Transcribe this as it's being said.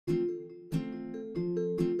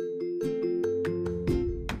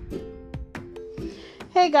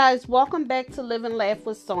Hey guys, welcome back to Live and Laugh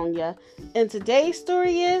with Sonia. And today's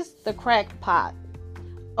story is The Cracked Pot.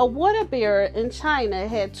 A water bearer in China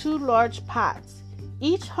had two large pots,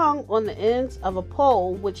 each hung on the ends of a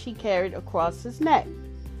pole which he carried across his neck.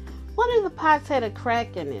 One of the pots had a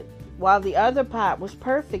crack in it, while the other pot was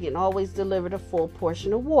perfect and always delivered a full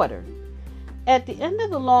portion of water. At the end of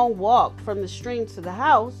the long walk from the stream to the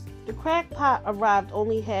house, the cracked pot arrived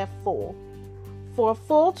only half full. For a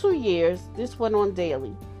full 2 years, this went on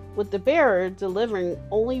daily, with the bearer delivering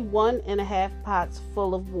only 1.5 pots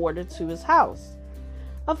full of water to his house.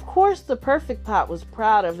 Of course, the perfect pot was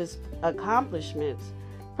proud of his accomplishments,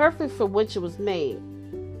 perfect for which it was made.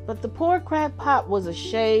 But the poor cracked pot was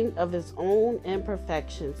ashamed of his own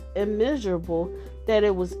imperfections and miserable that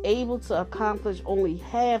it was able to accomplish only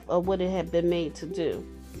half of what it had been made to do.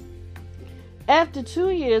 After 2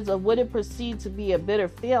 years of what it perceived to be a bitter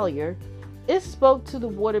failure, it spoke to the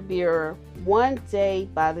water bearer one day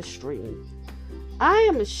by the stream. "I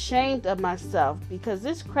am ashamed of myself because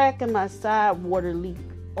this crack in my side water leaked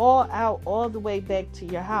all the way back to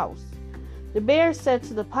your house." The bear said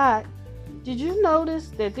to the pot, "Did you notice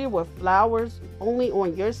that there were flowers only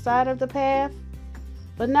on your side of the path,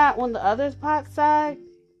 but not on the other pot's side?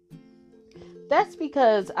 That's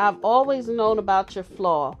because I've always known about your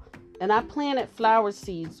flaw, and I planted flower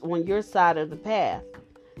seeds on your side of the path.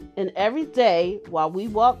 And every day while we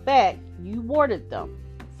walked back, you watered them.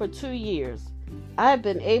 For 2 years, I have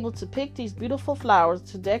been able to pick these beautiful flowers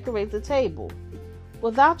to decorate the table.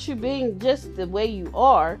 Without you being just the way you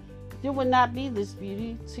are, there would not be this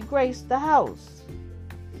beauty to grace the house."